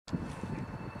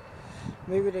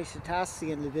Maybe they should task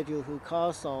the individual who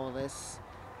caused all of this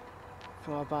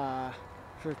for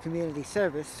community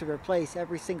service to replace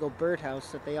every single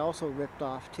birdhouse that they also ripped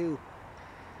off too.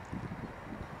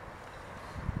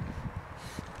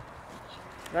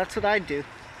 That's what I'd do.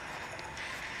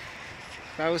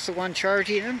 If I was the one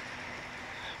charging him,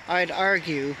 I'd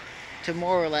argue to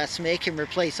more or less make him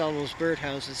replace all those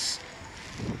birdhouses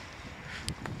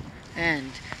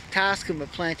and task him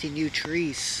with planting new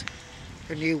trees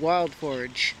or new wild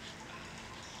forage.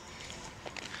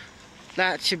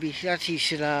 That he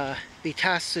should be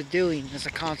tasked with doing as a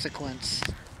consequence.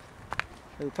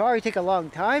 It would probably take a long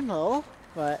time though,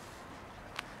 but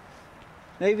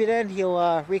maybe then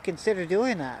he'll reconsider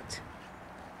doing that.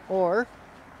 Or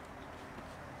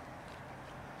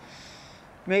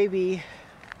maybe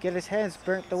get his hands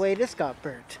burnt the way this got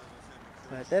burnt.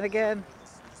 But then again,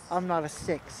 I'm not a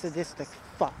sick, sadistic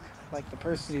fuck like the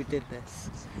person who did this.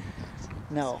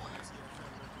 No.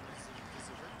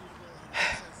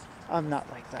 I'm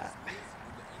not like that.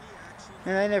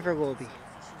 And I never will be.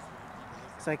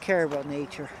 Because I care about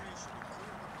nature.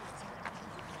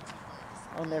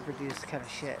 I'll never do this kind of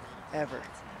shit. Ever.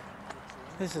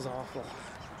 This is awful.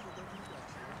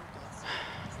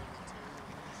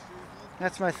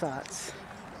 That's my thoughts.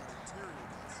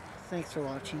 Thanks for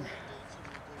watching.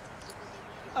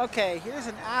 Okay, here's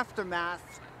an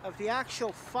aftermath of the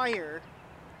actual fire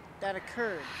that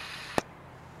occurred.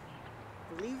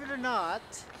 Believe it or not,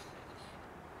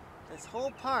 this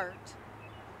whole part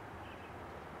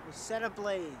was set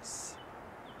ablaze.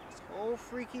 This whole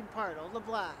freaking part, all the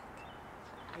black,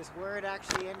 is where it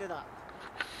actually ended up.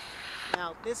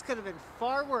 Now, this could have been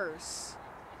far worse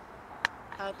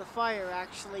had the fire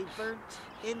actually burnt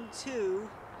into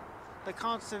the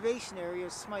conservation area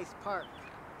of Smyth Park.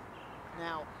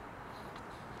 Now,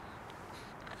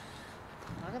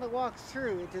 I'm going to walk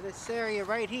through into this area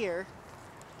right here,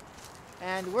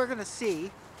 and we're going to see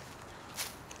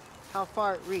how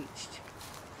far it reached.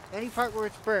 Any part where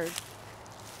it's burned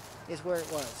is where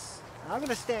it was. Now, I'm going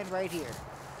to stand right here.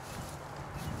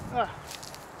 Ah,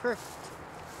 perfect.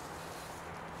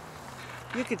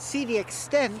 You can see the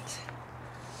extent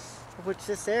of which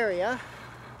this area,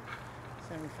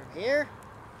 starting from here,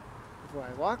 is where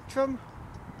I walked from,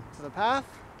 to the path,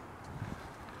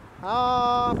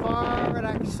 how far it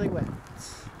actually went.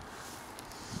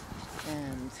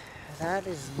 And that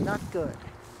is not good.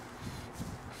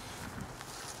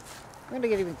 I'm going to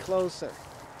get even closer.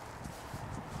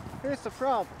 Here's the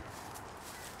problem.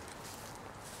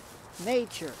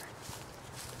 Nature.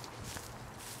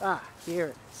 Ah, here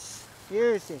it is.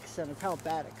 Here's the extent of how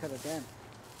bad it could have been.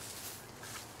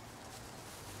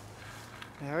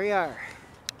 There we are.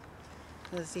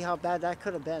 Let's see how bad that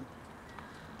could have been.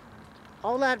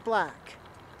 All that black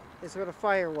is where the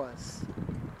fire was.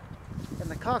 And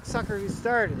the cocksucker who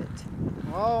started it.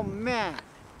 Oh man.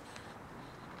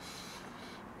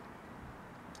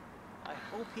 I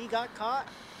hope he got caught.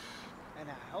 And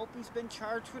I hope he's been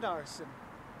charged with arson.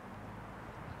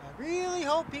 I really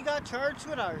hope he got charged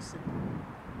with arson.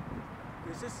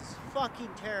 Because this is fucking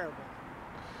terrible.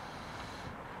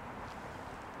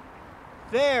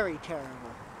 Very terrible.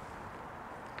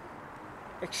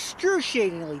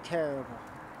 Excruciatingly terrible.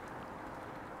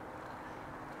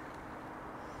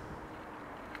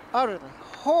 Utterly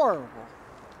horrible.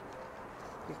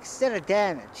 The extent of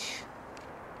damage.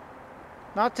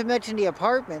 Not to mention the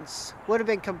apartments would have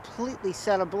been completely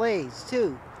set ablaze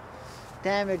too.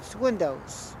 Damaged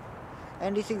windows.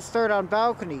 Anything stored on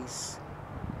balconies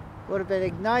would have been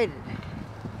ignited.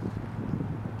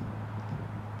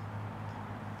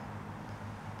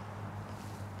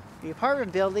 The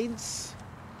apartment buildings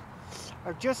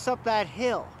are just up that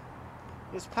hill,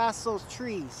 just past those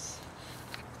trees.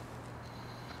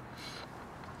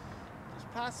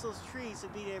 Just past those trees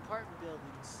would be the apartment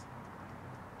buildings.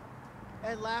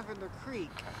 And Lavender Creek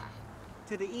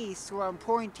to the east where I'm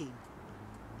pointing.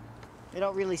 You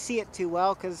don't really see it too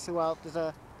well because, well,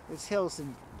 there's hills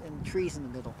and trees in the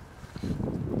middle.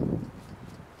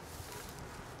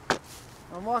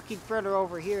 I'm walking further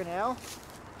over here now.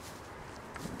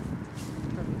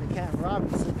 Turning the camera,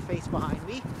 obviously, the face behind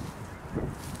me.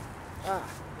 Ah.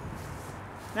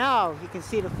 Now you can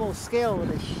see the full scale of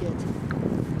this shit.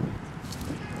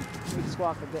 Let me just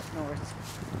walk a bit north.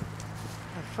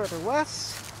 And further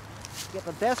west, you get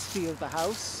the best view of the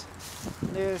house.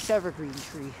 There's evergreen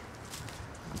tree.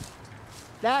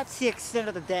 That's the extent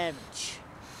of the damage.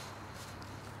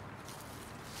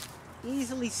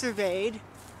 Easily surveyed.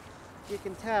 You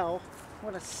can tell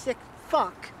what a sick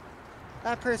fuck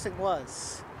that person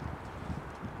was.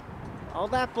 All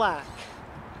that black.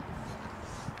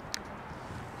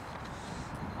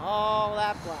 All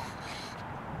that black.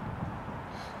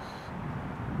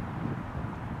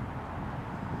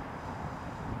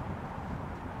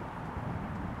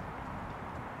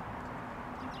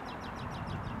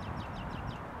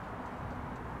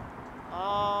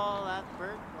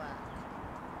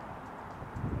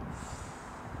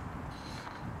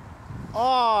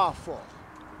 awful.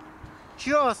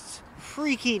 Just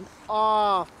freaking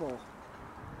awful.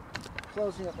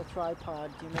 Closing up the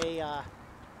tripod, you may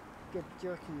get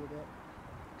jerky a bit.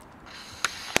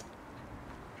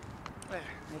 There,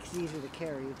 makes it easier to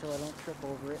carry until I don't trip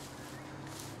over it.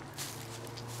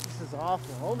 This is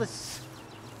awful. All this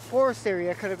forest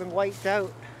area could have been wiped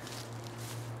out.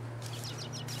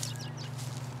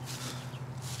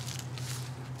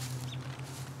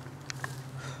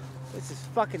 This is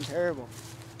fucking terrible.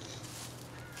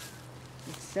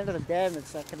 The extent of the damage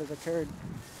that could have occurred.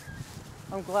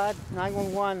 I'm glad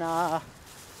 911,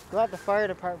 glad the fire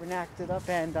department acted up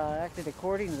and acted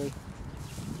accordingly.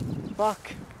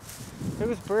 Fuck. There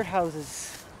was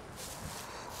birdhouses.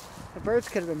 The birds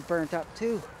could have been burnt up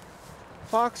too.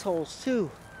 Foxholes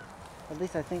too. At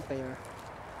least I think they are.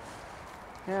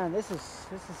 Yeah, this is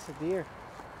severe.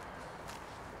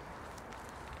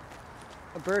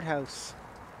 A birdhouse.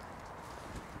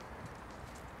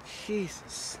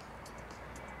 Jesus.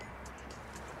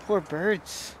 Poor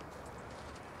birds.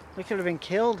 They could have been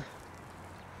killed.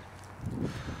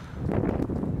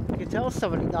 You can tell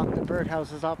somebody knocked the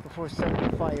birdhouses off before starting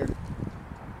the fire.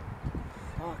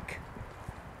 Fuck.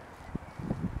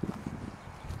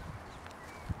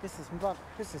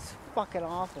 This is fucking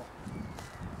awful.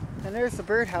 And there's the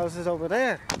birdhouses over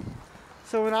there.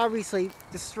 So it obviously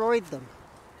destroyed them.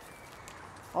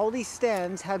 All these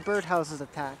stands had birdhouses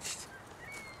attached.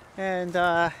 And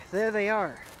there they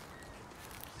are.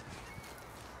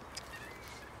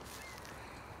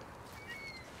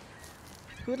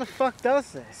 Who the fuck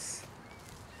does this?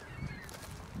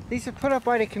 These are put up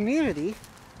by the community,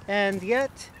 and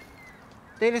yet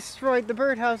they destroyed the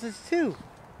birdhouses too.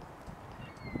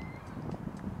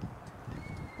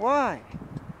 Why?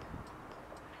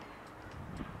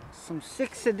 Some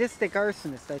sick sadistic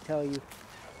arsonist, I tell you.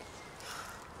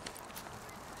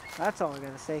 That's all I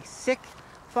gotta say. Sick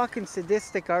fucking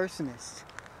sadistic arsonist.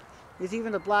 There's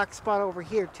even a black spot over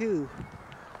here too,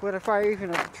 where the fire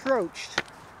even approached.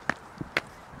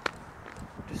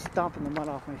 Just stomping the mud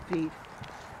off my feet.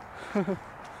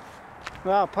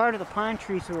 Well, part of the pine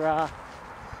trees were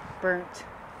burnt.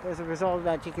 As a result of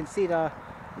that, you can see the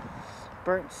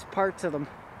burnt parts of them.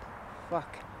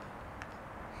 Fuck.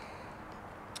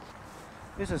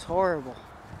 This is horrible.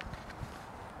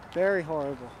 Very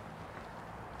horrible.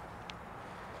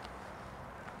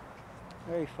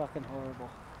 Very fucking horrible.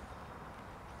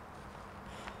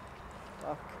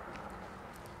 Fuck.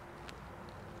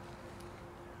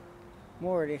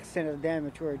 More of the extent of the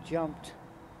damage where it jumped.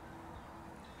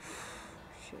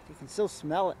 Shit, you can still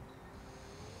smell it.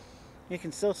 You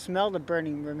can still smell the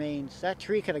burning remains. That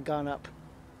tree could have gone up.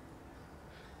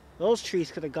 Those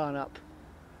trees could have gone up.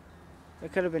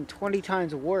 It could have been 20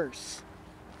 times worse.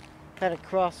 Had it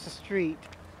crossed the street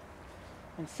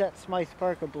and set Smyth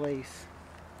Park ablaze.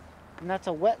 And that's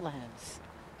a wetlands.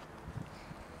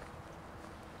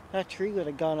 That tree would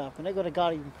have gone up and it would have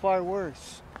got even far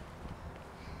worse.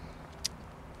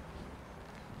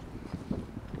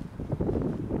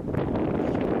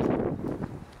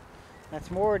 That's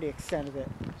more the extent of it.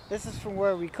 This is from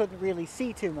where we couldn't really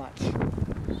see too much.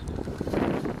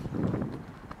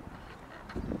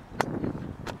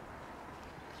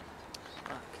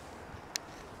 Fuck.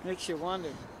 Makes you wonder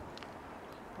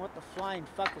what the flying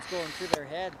fuck was going through their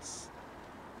heads.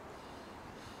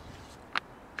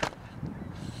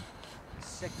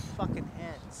 Sick fucking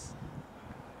heads.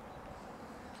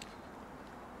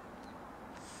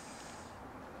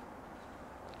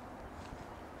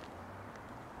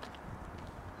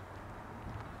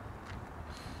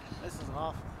 This is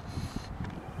awful.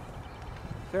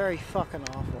 Very fucking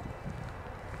awful.